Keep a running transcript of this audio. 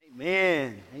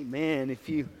If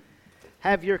you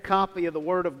have your copy of the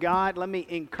Word of God, let me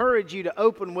encourage you to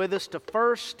open with us to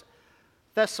 1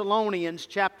 Thessalonians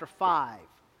chapter 5.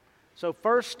 So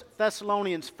 1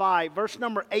 Thessalonians 5, verse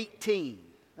number 18.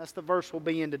 That's the verse we'll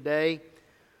be in today.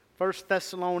 1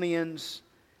 Thessalonians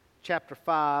chapter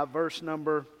 5, verse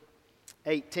number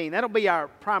 18. That'll be our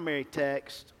primary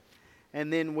text,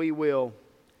 and then we will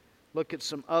look at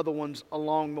some other ones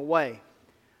along the way.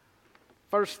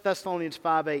 1 Thessalonians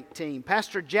 5:18.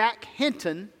 Pastor Jack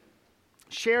Hinton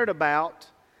shared about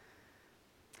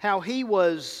how he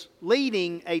was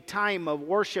leading a time of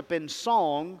worship and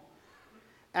song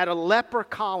at a leper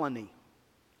colony.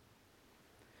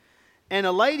 And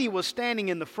a lady was standing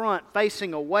in the front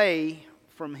facing away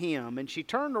from him, and she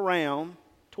turned around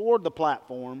toward the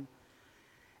platform,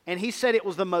 and he said it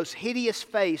was the most hideous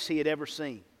face he had ever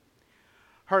seen.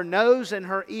 Her nose and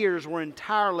her ears were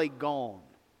entirely gone.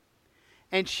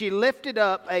 And she lifted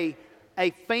up a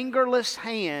fingerless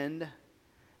hand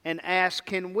and asked,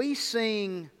 "Can we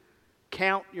sing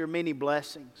Count Your Many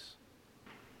Blessings?"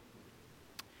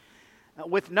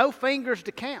 With no fingers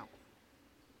to count.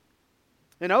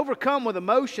 And overcome with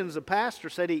emotions, the pastor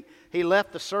said he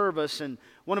left the service, and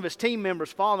one of his team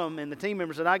members followed him, and the team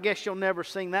member said, "I guess you'll never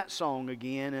sing that song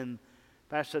again." And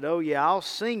the pastor said, "Oh yeah, I'll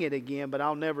sing it again, but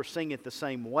I'll never sing it the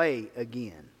same way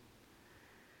again."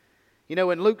 You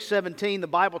know, in Luke 17, the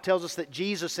Bible tells us that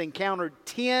Jesus encountered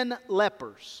 10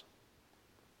 lepers.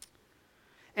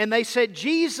 And they said,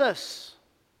 "Jesus,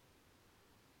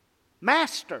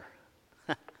 Master,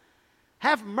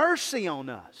 have mercy on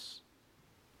us."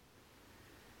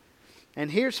 And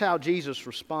here's how Jesus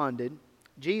responded.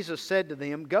 Jesus said to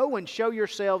them, "Go and show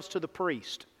yourselves to the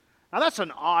priest." Now that's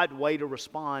an odd way to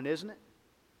respond, isn't it?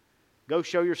 Go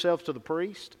show yourselves to the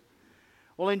priest.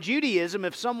 Well, in Judaism,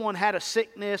 if someone had a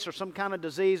sickness or some kind of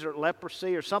disease or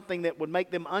leprosy or something that would make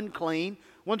them unclean,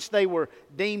 once they were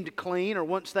deemed clean or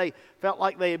once they felt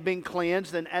like they had been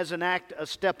cleansed, then as an act, a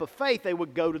step of faith, they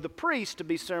would go to the priest to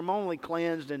be ceremonially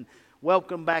cleansed and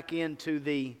welcomed back into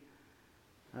the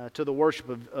worship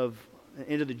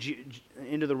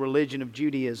into the religion of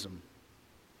Judaism.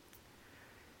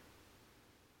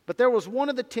 But there was one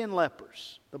of the 10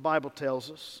 lepers, the Bible tells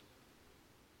us.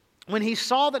 When he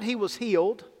saw that he was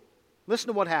healed, listen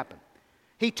to what happened.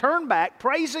 He turned back,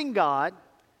 praising God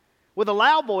with a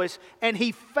loud voice, and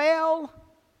he fell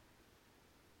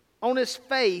on his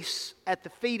face at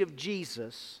the feet of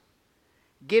Jesus,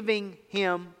 giving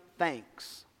him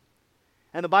thanks.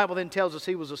 And the Bible then tells us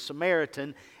he was a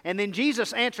Samaritan. And then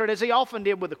Jesus answered, as he often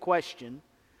did, with a question.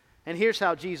 And here's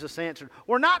how Jesus answered.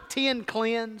 "Were not 10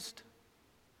 cleansed?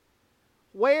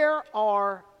 Where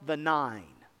are the 9?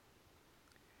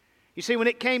 You see, when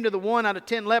it came to the 1 out of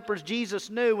 10 lepers, Jesus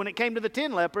knew. When it came to the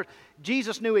 10 lepers,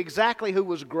 Jesus knew exactly who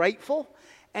was grateful,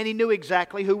 and he knew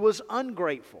exactly who was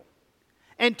ungrateful.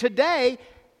 And today,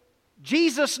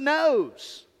 Jesus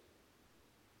knows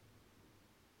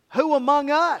who among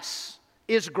us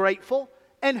is grateful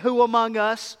and who among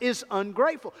us is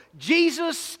ungrateful.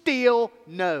 Jesus still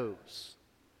knows.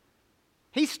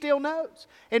 He still knows.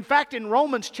 In fact, in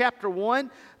Romans chapter 1,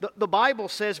 the Bible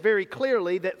says very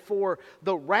clearly that for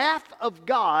the wrath of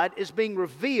God is being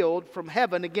revealed from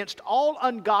heaven against all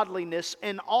ungodliness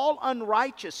and all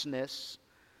unrighteousness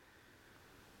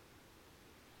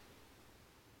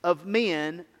of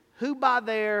men who by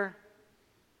their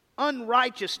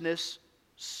unrighteousness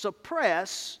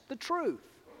suppress the truth.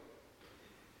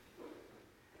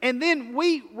 And then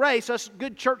we race, us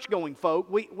good church-going folk,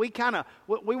 we want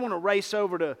to race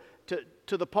over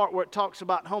to the part where it talks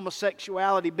about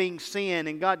homosexuality being sin,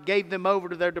 and God gave them over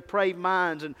to their depraved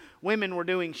minds, and women were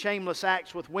doing shameless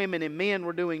acts with women, and men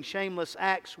were doing shameless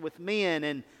acts with men.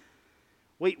 And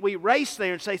we race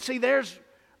there and say, see, there's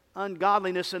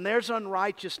ungodliness and there's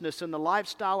unrighteousness in the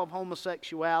lifestyle of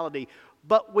homosexuality.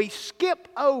 But we skip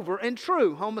over, and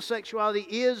true, homosexuality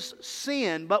is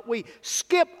sin, but we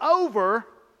skip over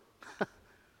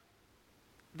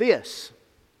this.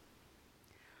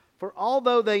 For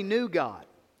although they knew God,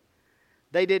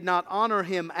 they did not honor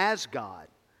Him as God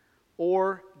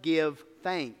or give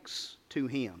thanks to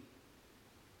Him.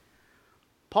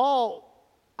 Paul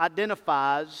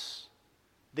identifies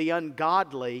the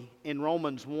ungodly in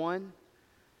Romans 1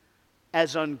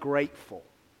 as ungrateful.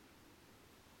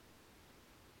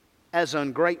 As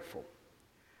ungrateful.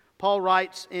 Paul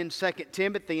writes in 2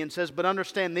 Timothy and says, "But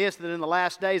understand this, that in the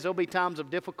last days there will be times of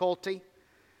difficulty.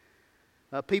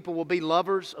 People will be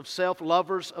lovers of self,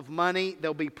 lovers of money.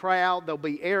 They'll be proud, they'll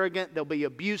be arrogant, they'll be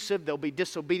abusive, they'll be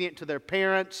disobedient to their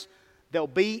parents. They'll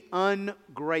be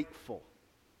ungrateful."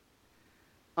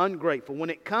 Ungrateful. When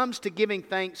it comes to giving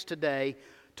thanks today,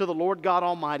 to the Lord God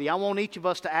Almighty, I want each of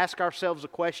us to ask ourselves a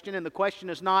question, and the question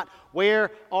is not,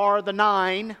 where are the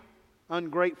 9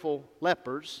 ungrateful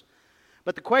lepers?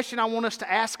 But the question I want us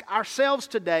to ask ourselves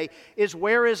today is,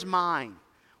 where is mine?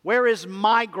 Where is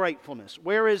my gratefulness?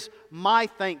 Where is my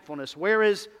thankfulness? Where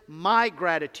is my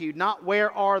gratitude? Not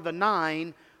where are the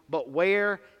 9, but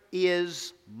where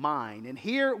is mine? And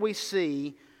here we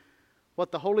see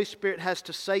what the Holy Spirit has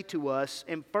to say to us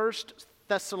in 1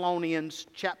 Thessalonians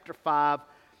chapter 5,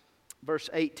 verse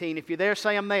 18. If you're there,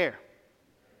 say I'm there.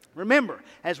 Remember,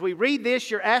 as we read this,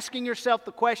 you're asking yourself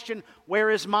the question, where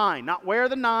is mine? Not where are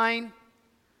the 9,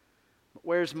 but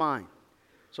where is mine?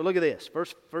 So look at this,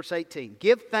 verse 18.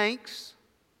 Give thanks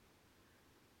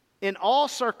in all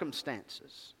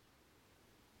circumstances,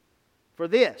 for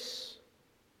this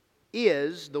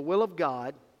is the will of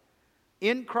God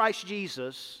in Christ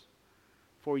Jesus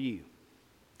for you.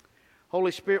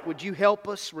 Holy Spirit, would you help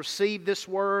us receive this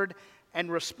word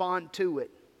and respond to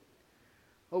it?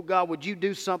 Oh God, would you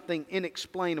do something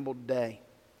inexplainable today?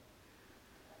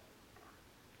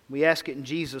 We ask it in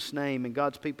Jesus' name, and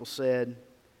God's people said.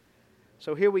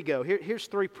 So here we go. Here's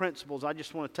 3 principles I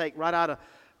just want to take right out of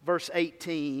verse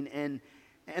 18. And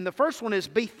the first one is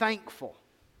be thankful.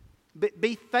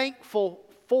 Be thankful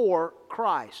for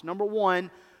Christ. Number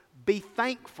 1, be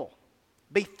thankful.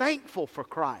 Be thankful for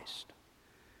Christ.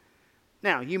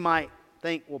 Now, you might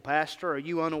think, well, Pastor, are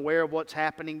you unaware of what's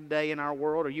happening today in our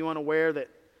world? Are you unaware that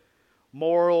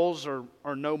morals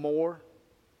are no more?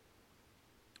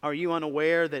 Are you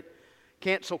unaware that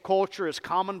cancel culture is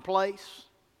commonplace?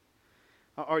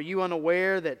 Are you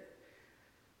unaware that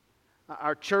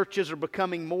our churches are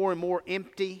becoming more and more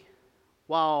empty,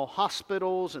 while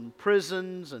hospitals and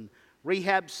prisons and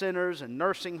rehab centers and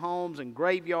nursing homes and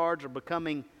graveyards are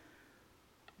becoming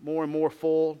more and more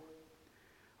full?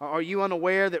 Are you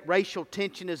unaware that racial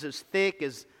tension is as thick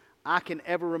as I can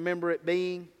ever remember it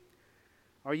being?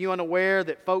 Are you unaware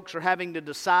that folks are having to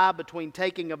decide between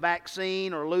taking a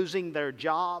vaccine or losing their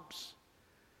jobs?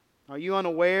 Are you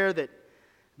unaware that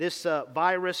this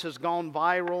virus has gone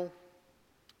viral?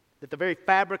 That the very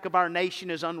fabric of our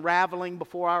nation is unraveling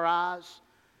before our eyes?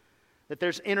 That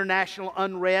there's international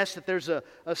unrest? That there's a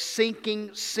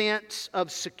sinking sense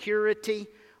of security?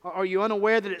 Are you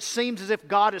unaware that it seems as if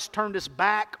God has turned His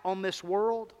back on this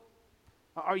world?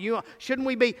 Shouldn't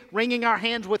we be wringing our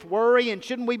hands with worry, and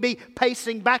shouldn't we be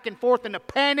pacing back and forth in a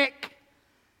panic?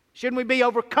 Shouldn't we be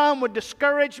overcome with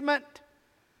discouragement?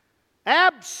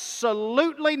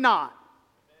 Absolutely not.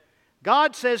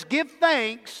 God says, give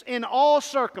thanks in all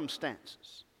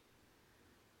circumstances.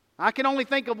 I can only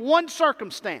think of one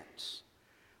circumstance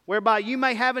whereby you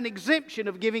may have an exemption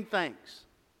of giving thanks.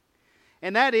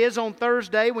 And that is on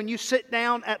Thursday when you sit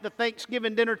down at the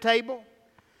Thanksgiving dinner table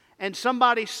and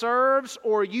somebody serves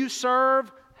or you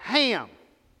serve ham.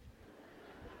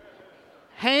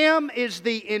 Ham is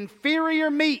the inferior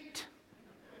meat.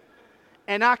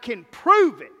 And I can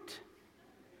prove it.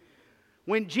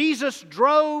 When Jesus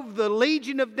drove the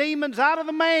legion of demons out of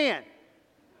the man,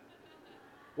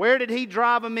 where did He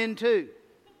drive them into?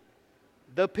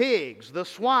 The pigs, the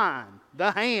swine,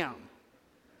 the ham.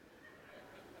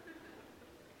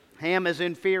 Ham is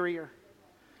inferior.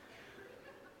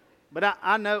 But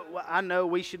I know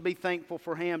we should be thankful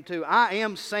for ham too. I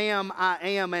am Sam, I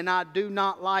am, and I do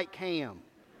not like ham.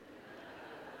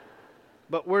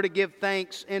 But we're to give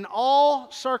thanks in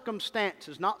all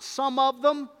circumstances, not some of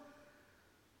them,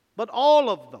 but all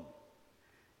of them.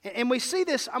 And we see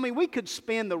this, we could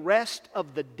spend the rest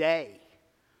of the day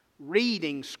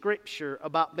reading Scripture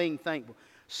about being thankful.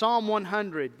 Psalm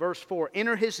 100, verse 4,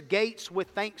 enter His gates with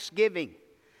thanksgiving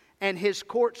and His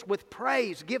courts with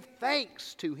praise. Give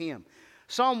thanks to Him.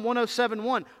 Psalm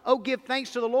 107:1, oh, give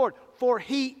thanks to the Lord, for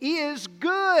He is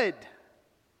good.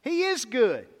 He is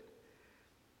good.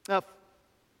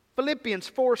 Philippians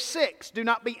 4:6, do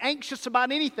not be anxious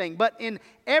about anything, but in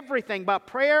everything by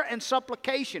prayer and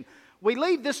supplication. We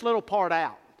leave this little part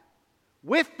out.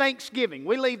 With thanksgiving,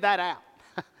 we leave that out.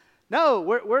 No,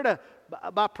 we're to,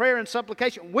 by prayer and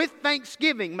supplication, with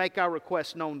thanksgiving, make our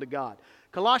requests known to God.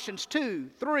 Colossians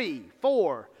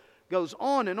 2:3-4 goes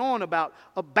on and on about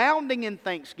abounding in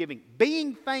thanksgiving,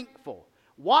 being thankful,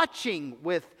 watching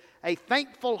with a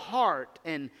thankful heart,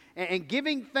 and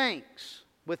giving thanks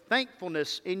with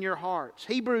thankfulness in your hearts.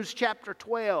 Hebrews chapter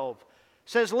 12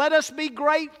 says, let us be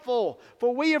grateful,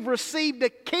 for we have received a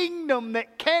kingdom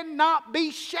that cannot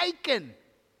be shaken.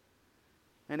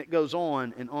 And it goes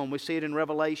on and on. We see it in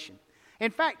Revelation.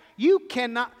 In fact,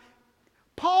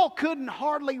 Paul couldn't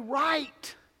hardly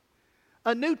write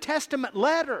a New Testament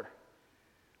letter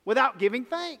without giving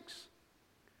thanks.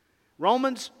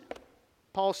 Romans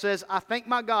Paul says, I thank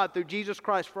my God through Jesus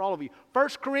Christ for all of you. 1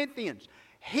 Corinthians,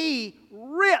 he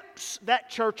rips that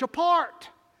church apart.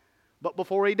 But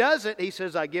before he does it, he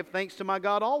says, I give thanks to my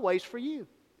God always for you.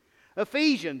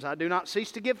 Ephesians, I do not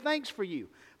cease to give thanks for you.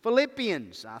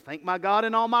 Philippians, I thank my God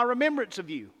in all my remembrance of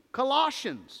you.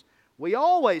 Colossians, we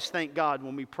always thank God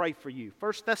when we pray for you.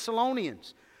 1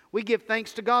 Thessalonians, we give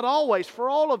thanks to God always for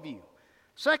all of you.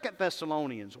 2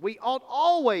 Thessalonians, we ought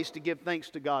always to give thanks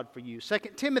to God for you. 2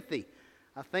 Timothy,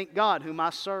 I thank God whom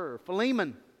I serve.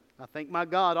 Philemon, I thank my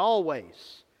God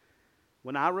always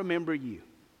when I remember you.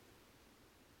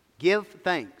 Give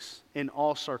thanks in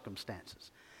all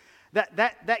circumstances.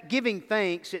 That giving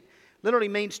thanks, it literally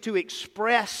means to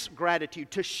express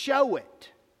gratitude, to show it,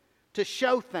 to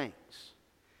show thanks.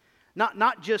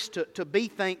 Not just to be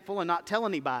thankful and not tell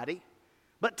anybody,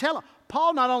 but tell them.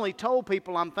 Paul not only told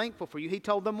people, I'm thankful for you, he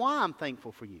told them why I'm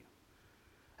thankful for you.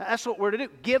 That's what we're to do.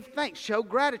 Give thanks, show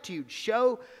gratitude,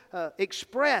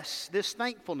 express this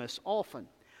thankfulness often.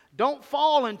 Don't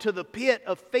fall into the pit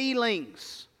of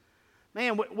feelings.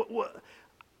 Man,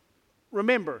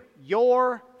 remember,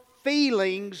 your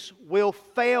feelings will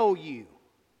fail you.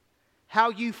 How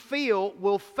you feel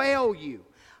will fail you.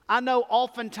 I know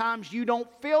oftentimes you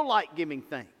don't feel like giving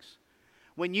thanks.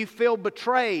 When you feel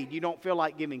betrayed, you don't feel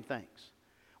like giving thanks.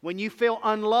 When you feel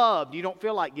unloved, you don't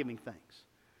feel like giving thanks.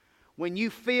 When you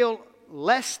feel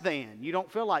less than, you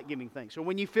don't feel like giving thanks. Or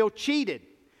when you feel cheated,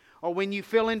 or when you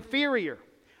feel inferior,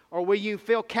 or when you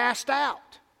feel cast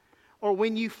out, or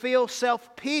when you feel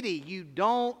self-pity, you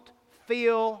don't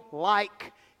feel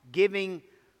like giving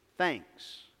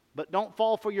thanks. But don't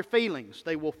fall for your feelings.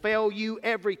 They will fail you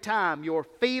every time. Your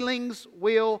feelings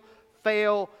will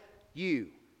fail you.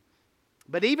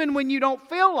 But even when you don't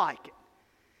feel like it,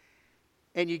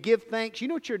 and you give thanks, you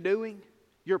know what you're doing?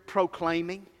 You're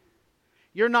proclaiming.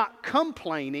 You're not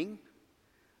complaining.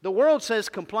 The world says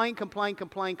complain, complain,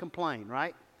 complain, complain,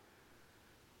 right?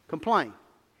 Complain.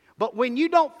 But when you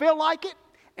don't feel like it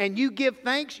and you give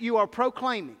thanks, you are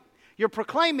proclaiming. You're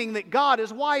proclaiming that God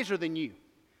is wiser than you.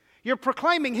 You're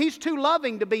proclaiming He's too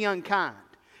loving to be unkind.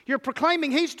 You're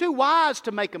proclaiming He's too wise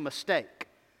to make a mistake.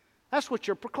 That's what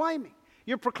you're proclaiming.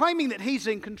 You're proclaiming that He's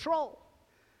in control.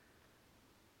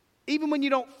 Even when you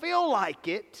don't feel like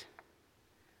it,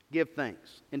 give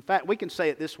thanks. In fact, we can say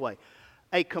it this way.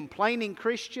 A complaining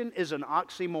Christian is an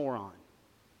oxymoron.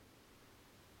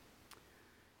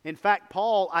 In fact,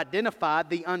 Paul identified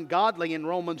the ungodly in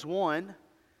Romans 1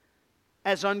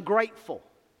 as ungrateful.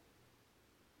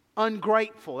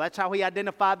 Ungrateful. That's how he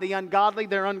identified the ungodly.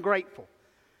 They're ungrateful.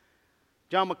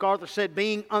 John MacArthur said,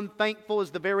 being unthankful is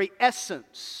the very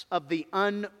essence of the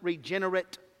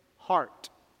unregenerate heart.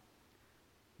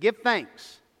 Give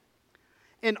thanks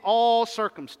in all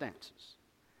circumstances.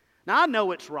 Now, I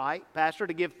know it's right, Pastor,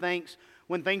 to give thanks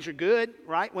when things are good,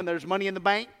 right? When there's money in the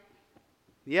bank.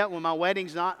 Yeah, when my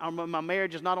wedding's not, or when my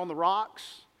marriage is not on the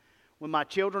rocks. When my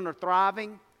children are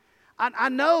thriving. I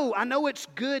know it's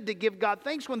good to give God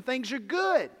thanks when things are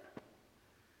good.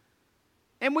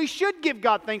 And we should give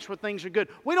God thanks when things are good.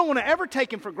 We don't want to ever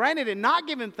take Him for granted and not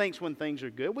give Him thanks when things are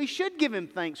good. We should give Him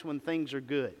thanks when things are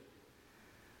good.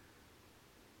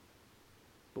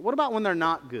 But what about when they're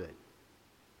not good?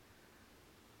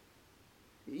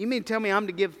 You mean to tell me I'm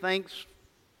to give thanks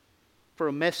for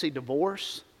a messy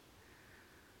divorce?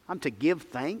 I'm to give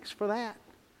thanks for that?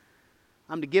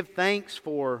 I'm to give thanks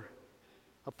for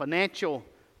a financial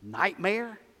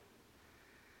nightmare?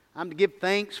 I'm to give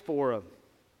thanks for a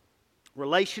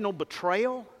relational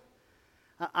betrayal?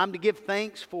 I'm to give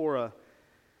thanks for a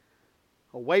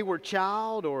wayward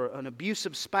child or an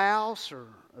abusive spouse or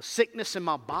a sickness in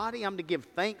my body? I'm to give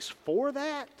thanks for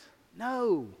that?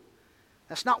 No.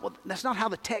 That's not how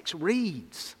the text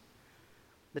reads.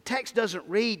 The text doesn't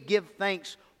read give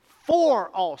thanks for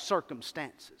all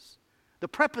circumstances. The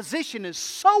preposition is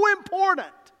so important.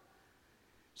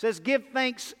 It says give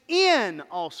thanks in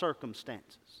all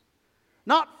circumstances.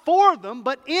 Not for them,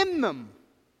 but in them.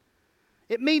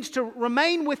 It means to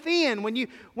remain within.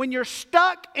 When you're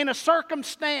stuck in a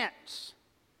circumstance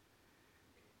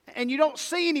and you don't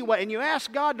see any way, and you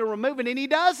ask God to remove it and He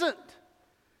doesn't,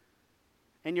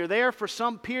 and you're there for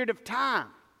some period of time,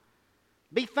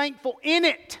 be thankful in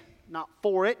it, not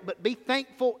for it, but be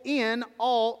thankful in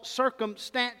all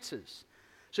circumstances.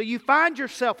 So you find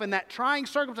yourself in that trying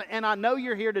circumstance, and I know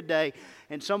you're here today,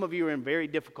 and some of you are in very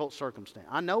difficult circumstances.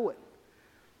 I know it.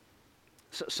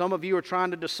 So some of you are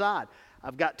trying to decide,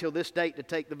 I've got till this date to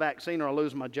take the vaccine or I'll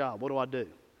lose my job. What do I do?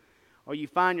 Or you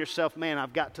find yourself, man,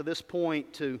 I've got to this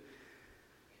point to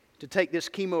take this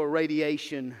chemo or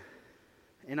radiation,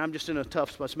 and I'm just in a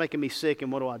tough spot. It's making me sick,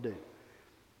 and what do I do?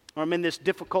 Or I'm in this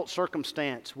difficult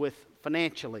circumstance with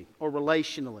financially or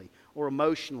relationally or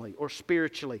emotionally or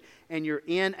spiritually, and you're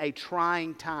in a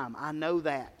trying time. I know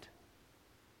that.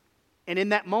 And in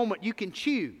that moment, you can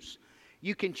choose.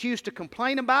 You can choose to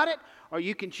complain about it, or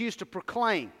you can choose to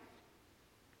proclaim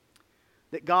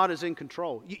that God is in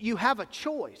control. You have a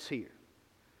choice here.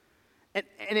 And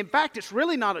in fact, it's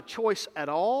really not a choice at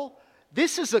all.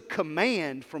 This is a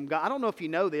command from God. I don't know if you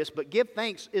know this, but give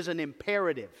thanks is an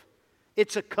imperative.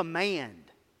 It's a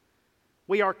command.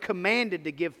 We are commanded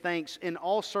to give thanks in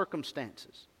all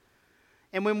circumstances.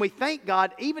 And when we thank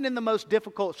God, even in the most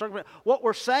difficult circumstances, what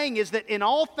we're saying is that in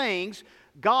all things,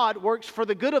 God works for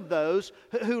the good of those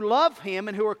who love Him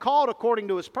and who are called according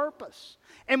to His purpose.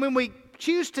 And when we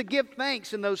choose to give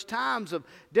thanks in those times of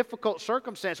difficult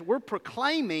circumstances, we're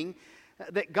proclaiming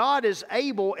that God is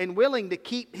able and willing to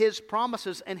keep His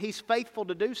promises, and He's faithful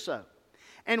to do so.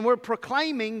 And we're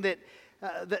proclaiming that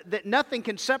nothing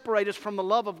can separate us from the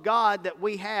love of God that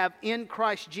we have in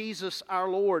Christ Jesus our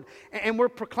Lord. And we're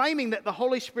proclaiming that the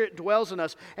Holy Spirit dwells in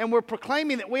us. And we're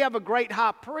proclaiming that we have a great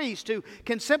high priest who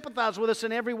can sympathize with us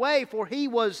in every way, for He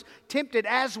was tempted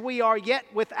as we are, yet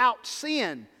without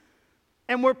sin.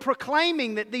 And we're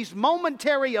proclaiming that these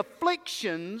momentary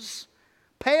afflictions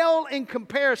pale in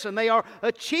comparison. They are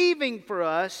achieving for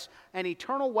us an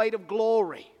eternal weight of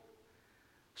glory.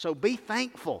 So be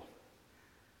thankful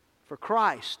for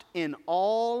Christ in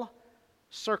all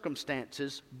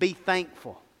circumstances. Be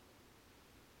thankful.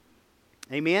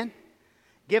 Amen?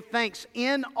 Give thanks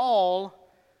in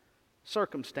all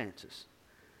circumstances.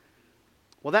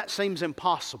 Well, that seems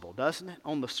impossible, doesn't it,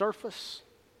 on the surface?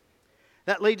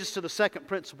 That leads us to the second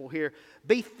principle here.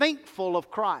 Be thankful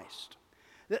of Christ.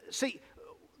 See,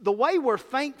 the way we're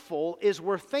thankful is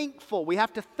we're thankful. We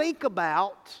have to think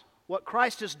about what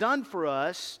Christ has done for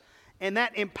us, and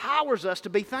that empowers us to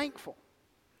be thankful.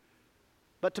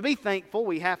 But to be thankful,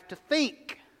 we have to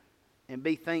think and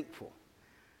be thankful.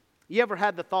 You ever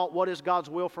had the thought, what is God's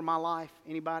will for my life?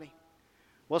 Anybody?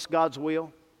 What's God's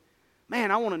will? Man,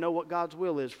 I want to know what God's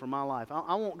will is for my life.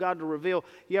 I want God to reveal.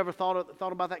 You ever thought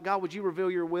about that? God, would you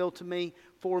reveal your will to me,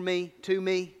 for me, to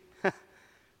me?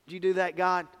 Did you do that,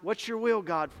 God? What's your will,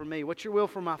 God, for me? What's your will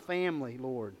for my family,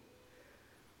 Lord?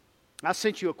 I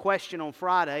sent you a question on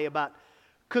Friday about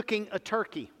cooking a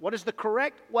turkey. What is the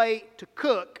correct way to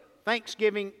cook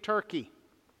Thanksgiving turkey?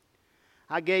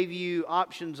 I gave you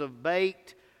options of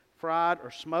baked, fried,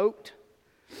 or smoked.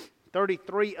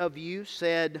 33 of you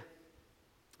said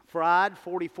fried,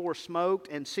 44 smoked,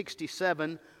 and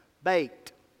 67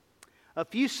 baked. A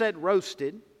few said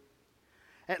roasted.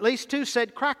 At least 2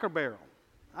 said Cracker Barrel.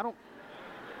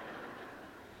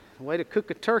 The way to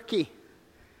cook a turkey.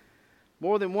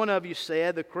 More than one of you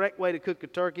said the correct way to cook a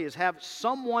turkey is have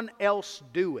someone else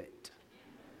do it.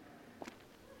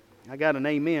 I got an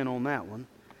amen on that one.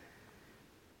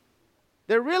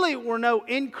 There really were no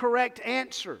incorrect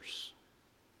answers,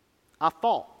 I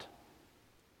thought.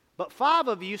 But 5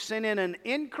 of you sent in an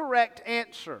incorrect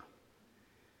answer.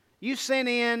 You sent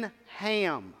in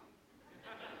ham.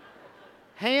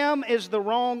 Ham is the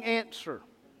wrong answer.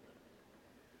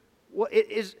 What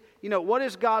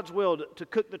is God's will to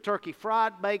cook the turkey,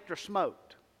 fried, baked, or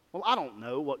smoked? Well, I don't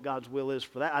know what God's will is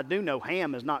for that. I do know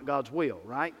ham is not God's will,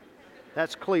 right?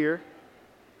 That's clear.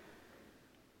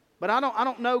 But I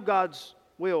don't know God's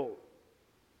will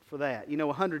for that.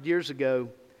 100 years ago,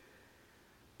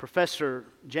 Professor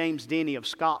James Denny of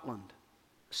Scotland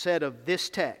said of this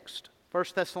text, 1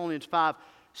 Thessalonians 5,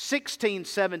 16,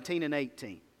 17, and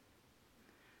 18.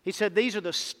 He said these are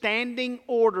the standing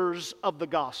orders of the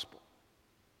gospel.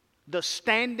 The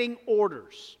standing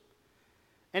orders.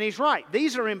 And he's right.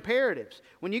 These are imperatives.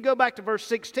 When you go back to verse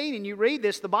 16 and you read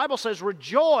this, the Bible says,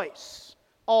 rejoice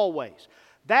always.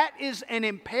 That is an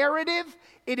imperative.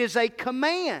 It is a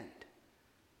command.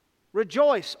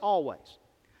 Rejoice always.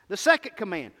 The second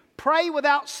command, pray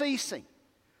without ceasing.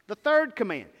 The third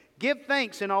command, give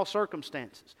thanks in all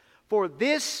circumstances. For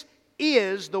this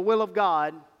is the will of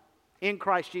God in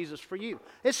Christ Jesus for you.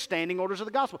 It's standing orders of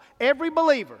the gospel. Every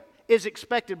believer is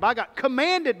expected by God,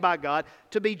 commanded by God,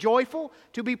 to be joyful,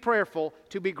 to be prayerful,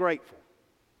 to be grateful,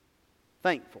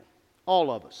 thankful. All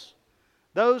of us.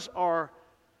 Those are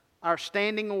our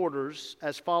standing orders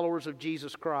as followers of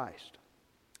Jesus Christ.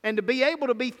 And to be able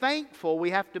to be thankful,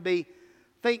 we have to be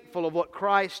thankful of what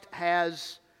Christ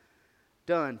has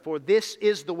done. For this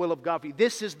is the will of God for you.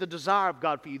 This is the desire of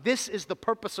God for you. This is the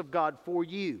purpose of God for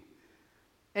you.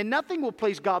 And nothing will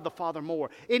please God the Father more.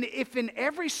 And if in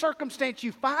every circumstance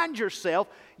you find yourself,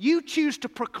 you choose to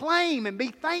proclaim and be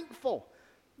thankful,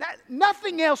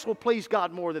 nothing else will please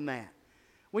God more than that.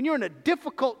 when you're in a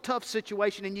difficult, tough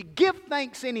situation and you give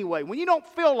thanks anyway, when you don't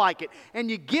feel like it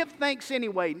and you give thanks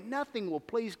anyway, nothing will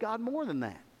please God more than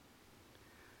that.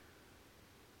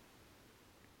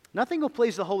 Nothing will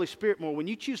please the Holy Spirit more when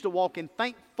you choose to walk in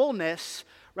thankfulness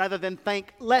rather than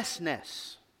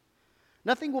thanklessness.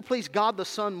 Nothing will please God the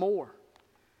Son more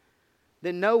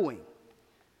than knowing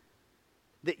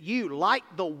that you, like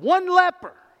the one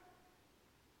leper,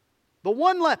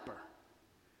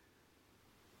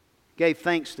 gave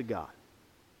thanks to God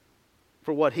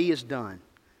for what He has done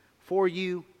for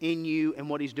you, in you, and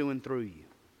what He's doing through you.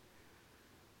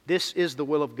 This is the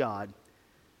will of God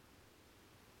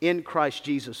in Christ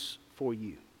Jesus for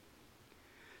you.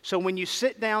 So when you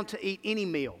sit down to eat any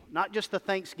meal, not just the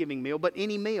Thanksgiving meal, but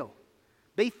any meal,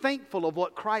 be thankful of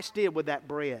what Christ did with that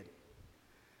bread.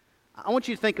 I want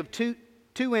you to think of two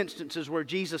instances where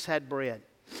Jesus had bread.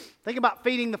 Think about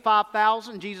feeding the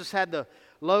 5,000. Jesus had the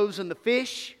loaves and the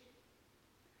fish.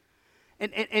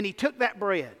 And He took that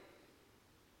bread.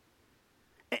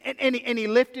 And he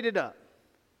lifted it up.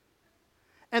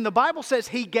 And the Bible says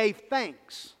He gave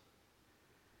thanks.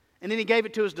 And then He gave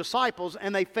it to His disciples,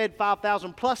 and they fed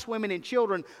 5,000 plus women and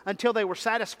children until they were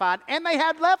satisfied, and they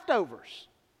had leftovers.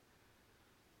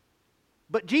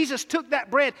 But Jesus took that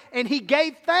bread and He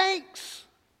gave thanks.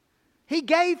 He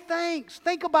gave thanks.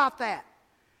 Think about that.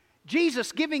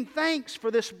 Jesus giving thanks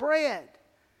for this bread.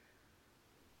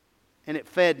 And it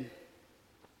fed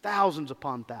thousands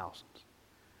upon thousands.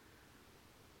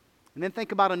 And then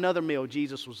think about another meal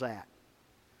Jesus was at.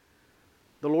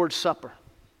 The Lord's Supper.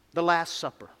 The Last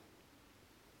Supper.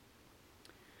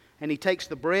 And He takes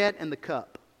the bread and the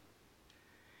cup.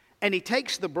 And He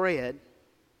takes the bread.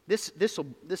 This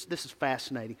is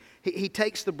fascinating. He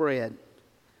takes the bread.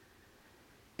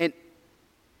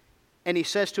 And He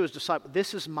says to His disciples,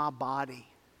 "This is my body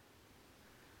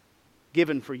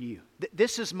given for you.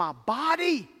 This is my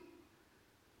body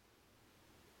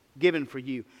given for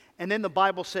you." And then the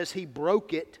Bible says He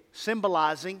broke it,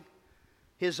 symbolizing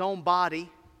His own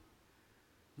body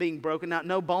being broken. Now,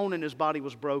 no bone in His body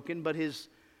was broken, but His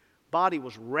body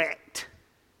was wrecked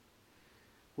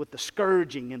with the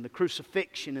scourging and the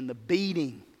crucifixion and the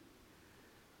beating.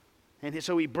 And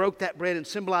so He broke that bread and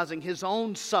symbolizing His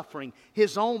own suffering,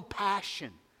 His own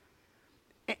passion.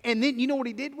 And then you know what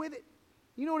He did with it?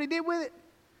 You know what He did with it?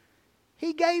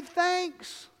 He gave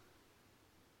thanks.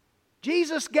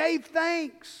 Jesus gave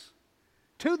thanks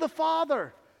to the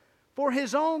Father for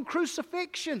His own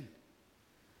crucifixion.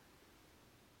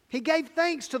 He gave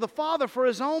thanks to the Father for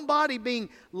His own body being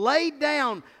laid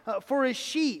down for His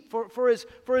sheep, for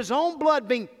His own blood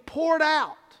being poured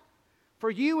out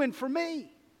for you and for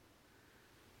me.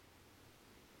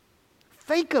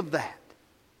 Think of that.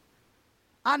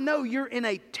 I know you're in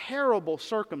a terrible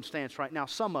circumstance right now,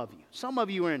 some of you. Some of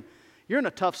you you're in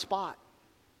a tough spot.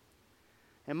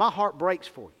 And my heart breaks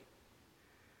for you.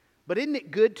 But isn't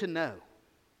it good to know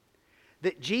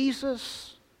that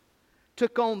Jesus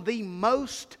took on the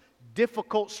most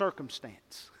difficult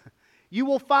circumstance? You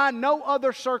will find no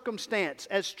other circumstance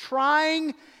as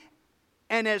trying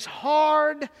and as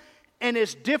hard and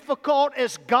as difficult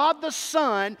as God the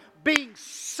Son being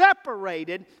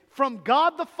separated from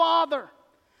God the Father.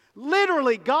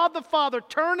 Literally, God the Father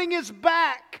turning His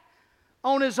back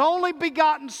on His only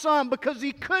begotten Son because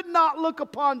He could not look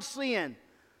upon sin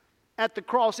at the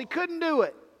cross. He couldn't do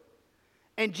it.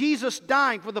 And Jesus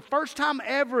dying for the first time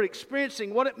ever,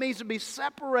 experiencing what it means to be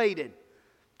separated,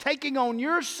 taking on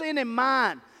your sin and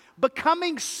mine,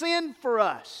 becoming sin for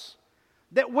us,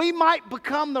 that we might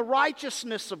become the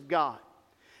righteousness of God.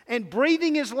 And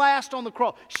breathing His last on the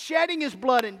cross, shedding His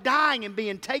blood and dying and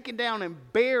being taken down and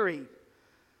buried.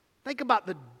 Think about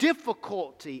the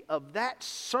difficulty of that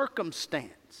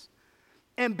circumstance.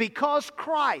 And because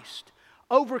Christ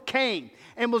overcame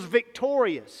and was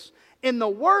victorious in the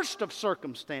worst of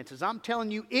circumstances, I'm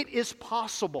telling you, it is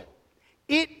possible.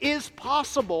 It is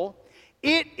possible.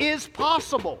 It is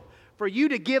possible for you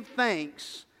to give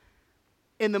thanks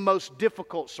in the most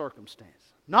difficult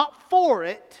circumstance. Not for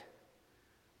it,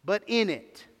 but in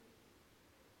it.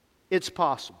 It's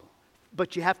possible.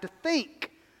 But you have to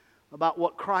think about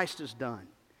what Christ has done,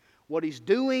 what He's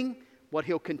doing, what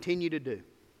He'll continue to do.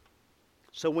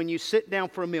 So when you sit down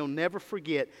for a meal, never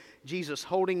forget Jesus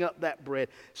holding up that bread,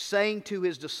 saying to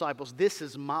His disciples, "This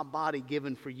is my body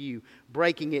given for you,"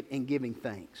 breaking it and giving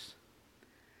thanks.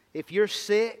 If you're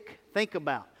sick, think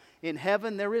about, in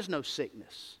heaven there is no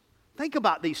sickness. Think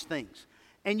about these things.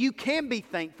 And you can be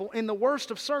thankful in the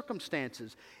worst of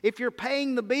circumstances. If you're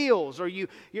paying the bills, or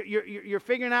you're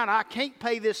figuring out, I can't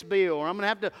pay this bill, or I'm going to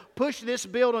have to push this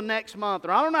bill to next month,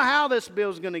 or I don't know how this bill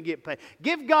is going to get paid.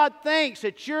 Give God thanks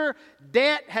that your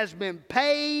debt has been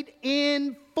paid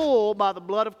in full by the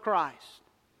blood of Christ.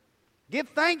 Give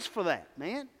thanks for that,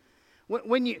 man.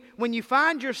 When you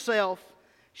find yourself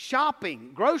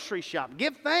shopping, grocery shopping,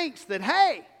 give thanks that,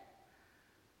 hey,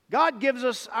 God gives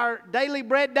us our daily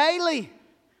bread daily.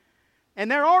 And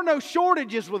there are no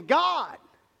shortages with God.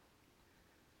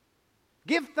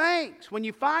 Give thanks when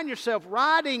you find yourself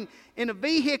riding in a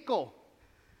vehicle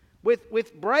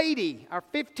with Brady, our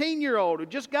 15-year-old who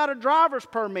just got a driver's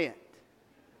permit.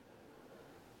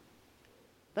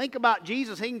 Think about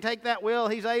Jesus. He can take that wheel.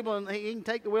 He's able, and he can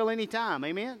take the wheel anytime.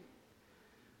 Amen?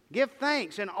 Give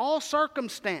thanks in all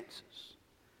circumstances.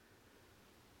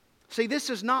 See, this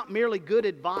is not merely good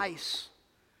advice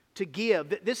to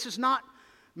give. This is not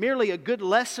merely a good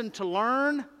lesson to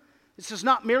learn. This is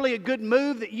not merely a good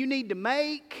move that you need to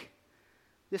make.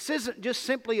 This isn't just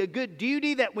simply a good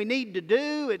duty that we need to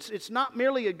do. It's not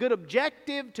merely a good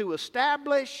objective to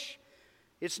establish.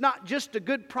 It's not just a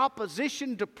good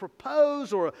proposition to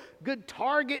propose, or a good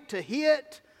target to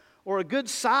hit, or a good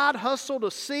side hustle to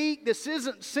seek. This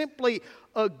isn't simply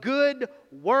a good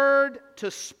word to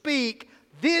speak.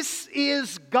 This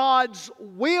is God's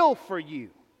will for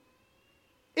you.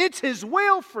 It's His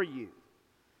will for you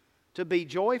to be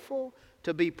joyful,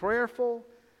 to be prayerful,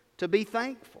 to be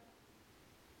thankful.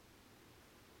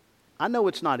 I know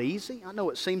it's not easy. I know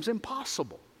it seems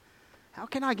impossible. How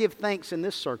can I give thanks in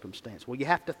this circumstance? Well, you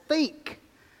have to think.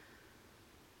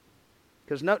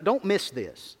 Because don't miss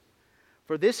this.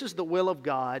 For this is the will of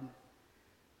God.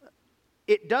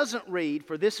 It doesn't read,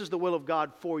 for this is the will of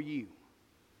God for you.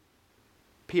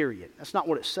 Period. That's not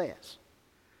what it says.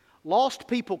 Lost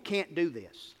people can't do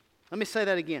this. Let me say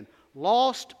that again.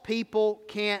 Lost people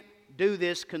can't do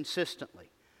this consistently.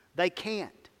 They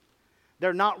can't.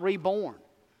 They're not reborn.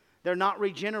 They're not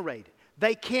regenerated.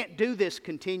 They can't do this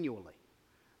continually.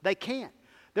 They can't.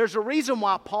 There's a reason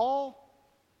why Paul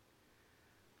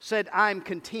said, I'm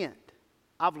content.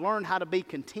 I've learned how to be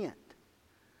content.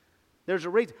 There's a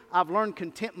reason. I've learned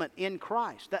contentment in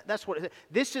Christ. That's what it is.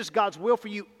 This is God's will for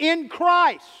you in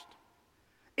Christ.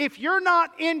 If you're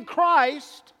not in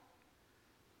Christ,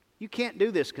 you can't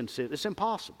do this consistently. It's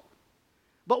impossible.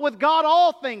 But with God,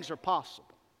 all things are possible.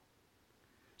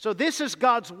 So this is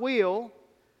God's will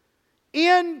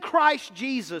in Christ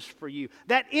Jesus for you,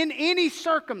 that in any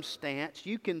circumstance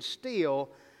you can still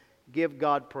give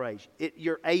God praise.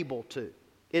 You're able to.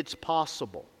 It's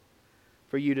possible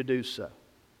for you to do so.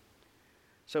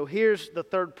 So here's the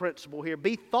third principle here.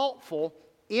 Be thoughtful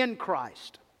in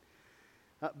Christ.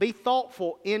 Be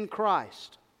thoughtful in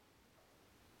Christ.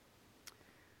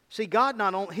 See, God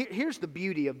not only, here's the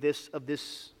beauty of this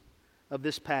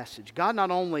passage. God not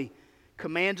only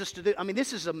commands us to do,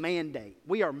 this is a mandate.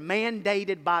 We are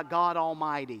mandated by God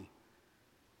Almighty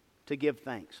to give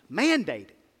thanks.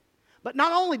 Mandated. But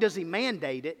not only does He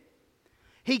mandate it,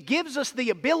 He gives us the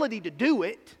ability to do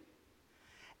it,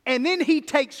 and then He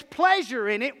takes pleasure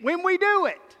in it when we do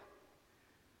it.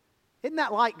 Isn't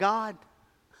that like God?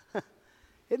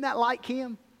 Isn't that like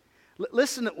Him?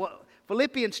 Listen to what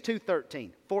Philippians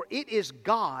 2:13. For it is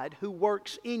God who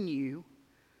works in you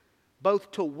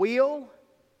both to will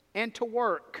and to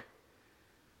work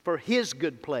for His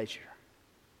good pleasure.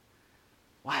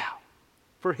 Wow.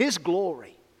 For His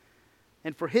glory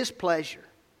and for His pleasure.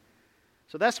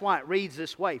 So that's why it reads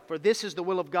this way. For this is the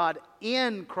will of God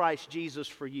in Christ Jesus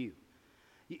for you.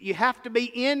 You have to be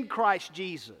in Christ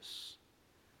Jesus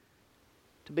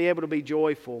to be able to be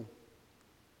joyful,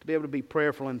 to be able to be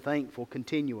prayerful and thankful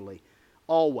continually,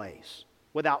 always,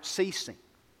 without ceasing.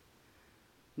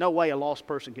 No way a lost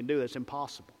person can do that. It's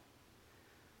impossible.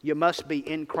 You must be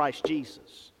in Christ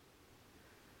Jesus.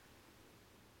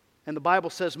 And the Bible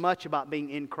says much about being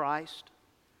in Christ.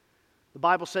 The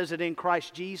Bible says that in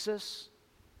Christ Jesus,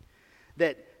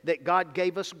 that God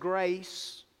gave us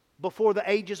grace before the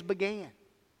ages began.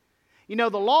 You know,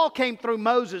 the law came through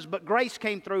Moses, but grace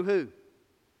came through who?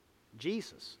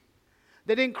 Jesus.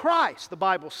 That in Christ, the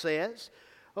Bible says,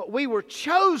 we were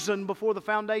chosen before the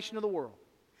foundation of the world.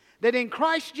 That in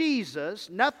Christ Jesus,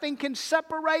 nothing can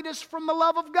separate us from the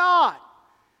love of God.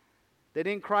 That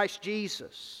in Christ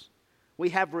Jesus, we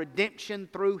have redemption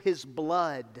through His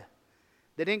blood.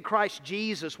 That in Christ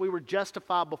Jesus, we were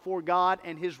justified before God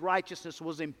and His righteousness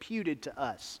was imputed to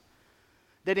us.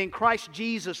 That in Christ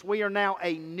Jesus, we are now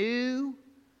a new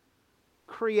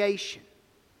creation.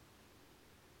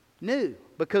 New,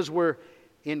 because we're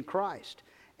in Christ.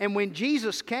 And when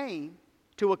Jesus came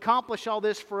to accomplish all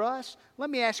this for us. Let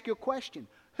me ask you a question.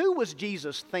 Who was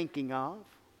Jesus thinking of?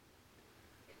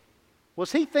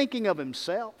 Was he thinking of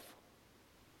himself?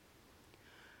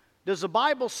 Does the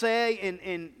Bible say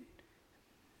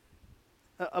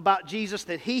about Jesus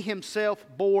that he himself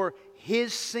bore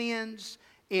his sins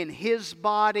in his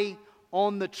body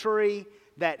on the tree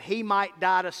that he might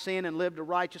die to sin and live to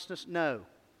righteousness? No.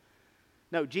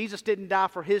 No, Jesus didn't die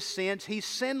for his sins. He's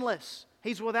sinless.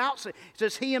 He's without sin. It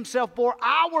says he himself bore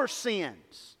our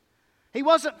sins. He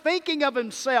wasn't thinking of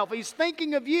himself. He's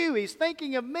thinking of you. He's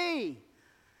thinking of me.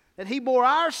 That he bore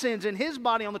our sins in his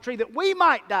body on the tree that we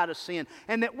might die to sin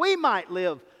and that we might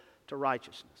live to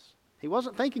righteousness. He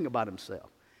wasn't thinking about himself.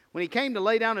 When he came to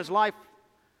lay down his life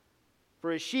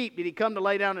for his sheep, did he come to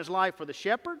lay down his life for the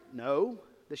shepherd? No.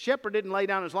 The shepherd didn't lay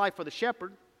down his life for the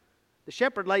shepherd. The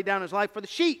shepherd laid down his life for the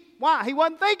sheep. Why? He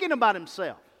wasn't thinking about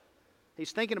himself.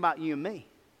 He's thinking about you and me.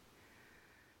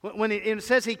 When it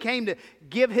says he came to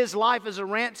give his life as a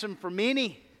ransom for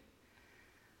many,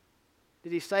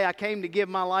 did he say, I came to give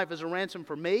my life as a ransom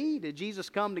for me? Did Jesus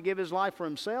come to give his life for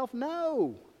himself?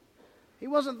 No. He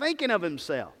wasn't thinking of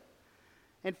himself.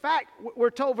 In fact,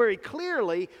 we're told very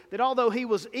clearly that although he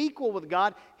was equal with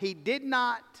God, he did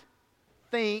not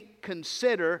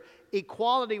consider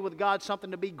equality with God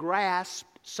something to be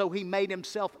grasped, so he made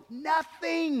himself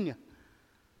nothing.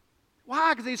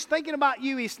 Why? Because he's thinking about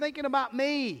you. He's thinking about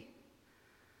me.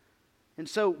 And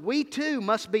so we too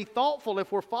must be thoughtful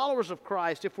if we're followers of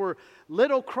Christ. If we're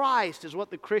little Christ is what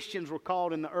the Christians were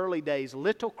called in the early days,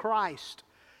 little Christ.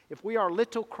 If we are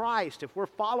little Christ, if we're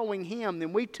following him,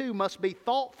 then we too must be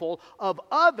thoughtful of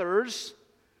others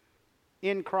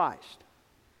in Christ.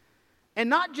 And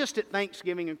not just at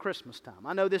Thanksgiving and Christmas time.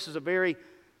 I know this is a very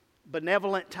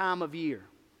benevolent time of year.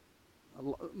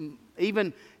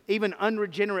 Even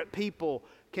unregenerate people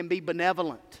can be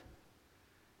benevolent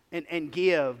and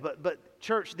give. But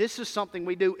church, this is something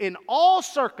we do in all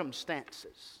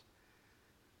circumstances.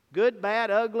 Good, bad,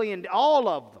 ugly, and all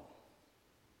of them.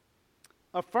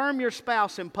 Affirm your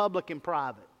spouse in public and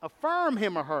private. Affirm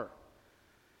him or her.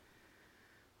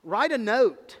 Write a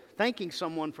note thanking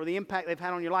someone for the impact they've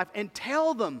had on your life and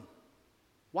tell them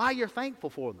why you're thankful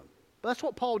for them. But that's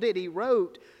what Paul did. He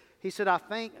wrote, he said, I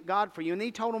thank God for you. And then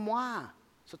he told them why.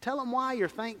 So tell them why you're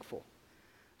thankful.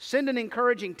 Send an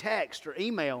encouraging text or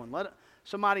email and let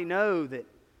somebody know that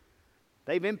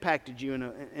they've impacted you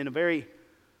in a very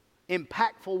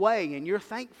impactful way and you're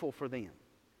thankful for them.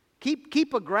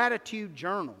 Keep a gratitude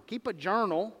journal. Keep a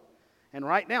journal and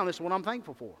write down, this is what I'm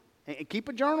thankful for. And keep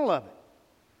a journal of it.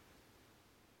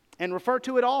 And refer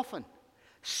to it often.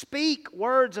 Speak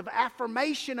words of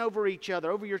affirmation over each other,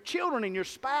 over your children and your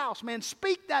spouse. Man,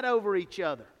 speak that over each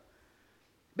other.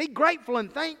 Be grateful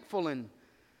and thankful and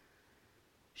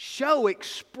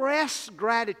express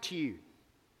gratitude.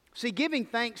 See, giving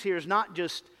thanks here is not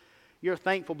just you're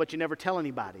thankful but you never tell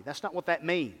anybody. That's not what that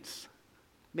means.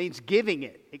 It means giving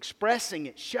it, expressing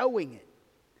it, showing it.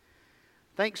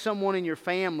 Thank someone in your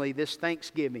family this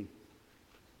Thanksgiving.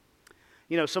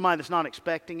 You know, somebody that's not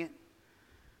expecting it.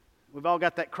 We've all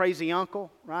got that crazy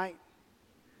uncle, right?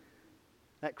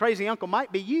 That crazy uncle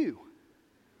might be you,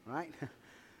 right?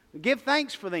 Give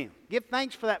thanks for them. Give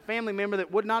thanks for that family member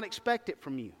that would not expect it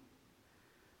from you.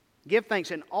 Give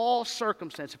thanks in all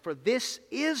circumstances, for this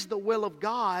is the will of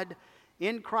God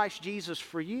in Christ Jesus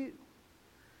for you.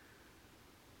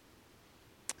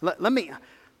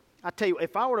 I tell you,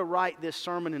 if I were to write this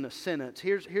sermon in a sentence,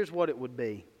 here's what it would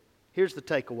be. Here's the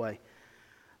takeaway.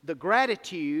 The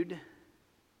gratitude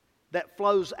that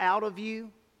flows out of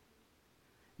you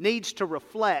needs to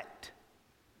reflect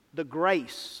the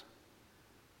grace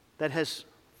that has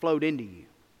flowed into you.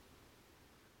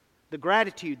 The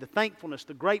gratitude, the thankfulness,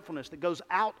 the gratefulness that goes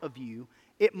out of you,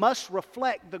 it must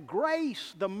reflect the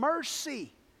grace, the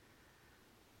mercy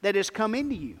that has come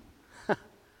into you.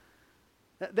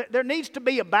 There needs to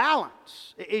be a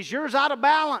balance. Is yours out of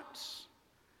balance?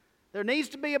 There needs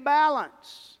to be a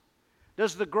balance.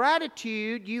 Does the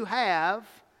gratitude you have,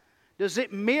 does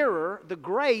it mirror the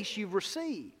grace you've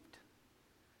received?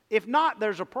 If not,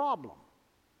 there's a problem.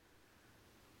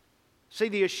 See,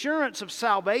 the assurance of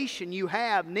salvation you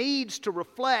have needs to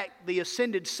reflect the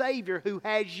ascended Savior who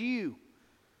has you.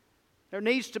 There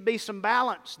needs to be some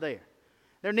balance there.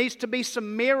 There needs to be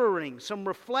some mirroring, some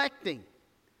reflecting.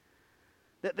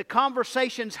 That the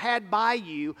conversations had by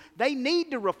you, they need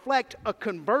to reflect a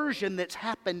conversion that's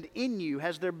happened in you.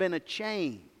 Has there been a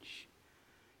change?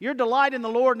 Your delight in the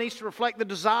Lord needs to reflect the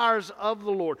desires of the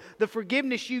Lord. The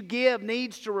forgiveness you give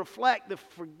needs to reflect the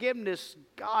forgiveness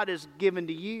God has given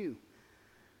to you.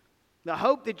 The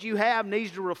hope that you have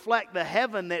needs to reflect the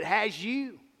heaven that has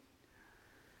you.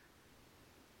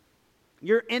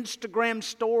 Your Instagram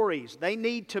stories, they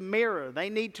need to mirror, they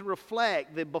need to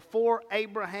reflect the before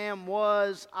Abraham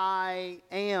was, I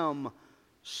am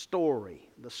story.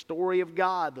 The story of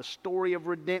God, the story of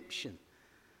redemption.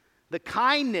 The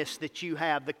kindness that you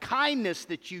have, the kindness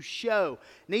that you show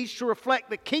needs to reflect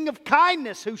the King of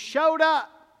kindness who showed up.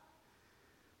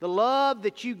 The love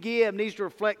that you give needs to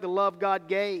reflect the love God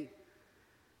gave.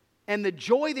 And the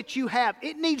joy that you have,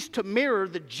 it needs to mirror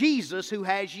the Jesus who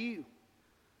has you.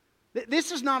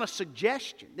 This is not a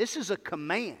suggestion. This is a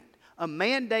command, a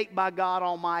mandate by God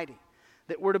Almighty.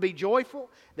 That we're to be joyful,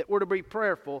 that we're to be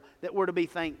prayerful, that we're to be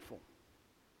thankful.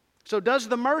 So does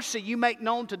the mercy you make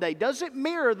known today, does it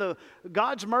mirror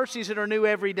God's mercies that are new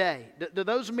every day? Do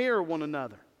those mirror one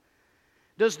another?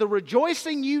 Does the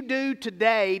rejoicing you do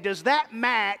today, does that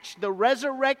match the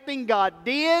resurrecting God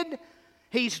did,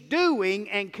 He's doing,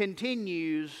 and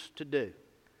continues to do?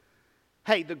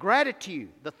 Hey, the gratitude,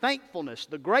 the thankfulness,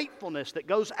 the gratefulness that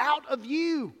goes out of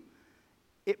you,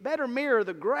 it better mirror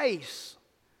the grace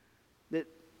that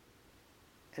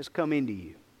has come into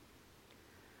you.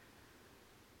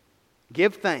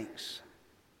 Give thanks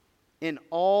in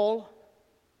all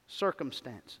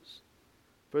circumstances,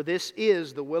 for this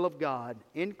is the will of God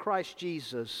in Christ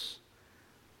Jesus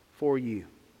for you.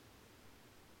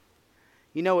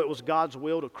 You know it was God's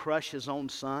will to crush His own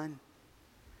Son?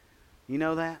 You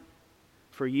know that?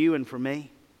 For you and for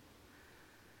me.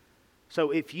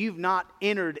 So if you've not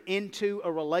entered into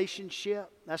a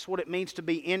relationship, that's what it means to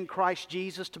be in Christ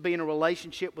Jesus, to be in a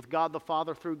relationship with God the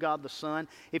Father through God the Son.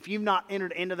 If you've not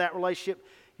entered into that relationship,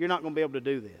 you're not going to be able to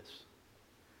do this.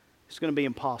 It's going to be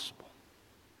impossible.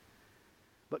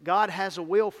 But God has a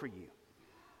will for you.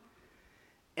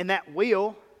 And that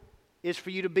will is for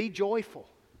you to be joyful.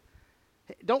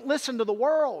 Don't listen to the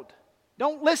world.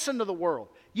 Don't listen to the world.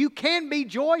 You can be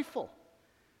joyful.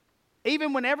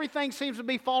 Even when everything seems to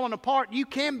be falling apart, you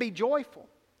can be joyful.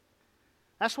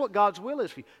 That's what God's will is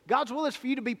for you. God's will is for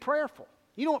you to be prayerful.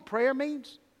 You know what prayer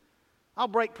means? I'll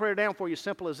break prayer down for you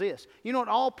simple as this. You know what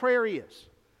all prayer is?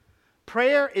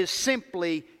 Prayer is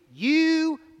simply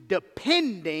you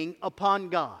depending upon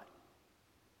God.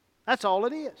 That's all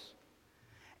it is.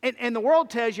 And the world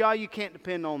tells you, oh, you can't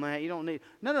depend on that. You don't need.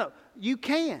 No. You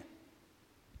can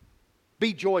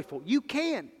be joyful. You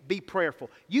can be prayerful.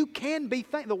 You can be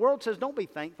thankful. The world says don't be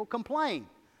thankful, complain.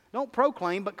 Don't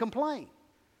proclaim, but complain.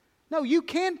 No, you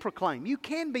can proclaim. You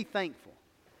can be thankful.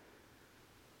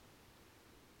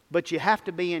 But you have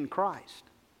to be in Christ.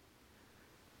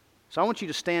 So I want you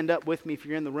to stand up with me if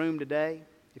you're in the room today.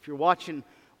 If you're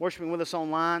worshiping with us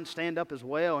online, stand up as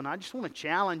well. And I just want to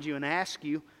challenge you and ask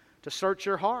you to search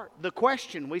your heart. The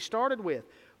question we started with,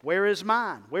 where is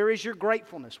mine? Where is your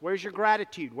gratefulness? Where's your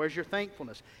gratitude? Where's your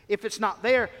thankfulness? If it's not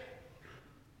there,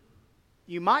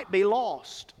 you might be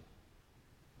lost.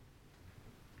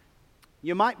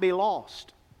 You might be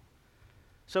lost.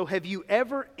 So have you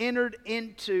ever entered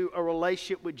into a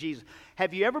relationship with Jesus?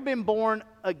 Have you ever been born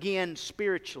again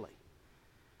spiritually?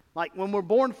 Like when we're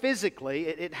born physically,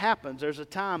 it happens. There's a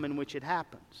time in which it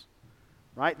happens.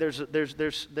 Right? There's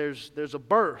a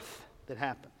birth that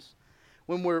happens.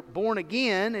 When we're born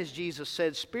again, as Jesus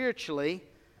said spiritually,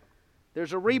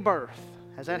 there's a rebirth.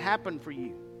 Has that happened for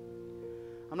you?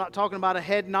 I'm not talking about a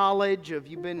head knowledge of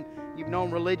you've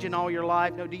known religion all your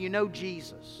life. No, do you know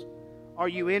Jesus? Are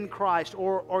you in Christ,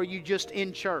 or are you just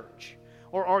in church?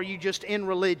 Or are you just in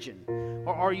religion?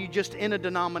 Or are you just in a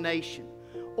denomination?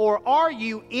 Or are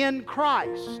you in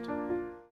Christ?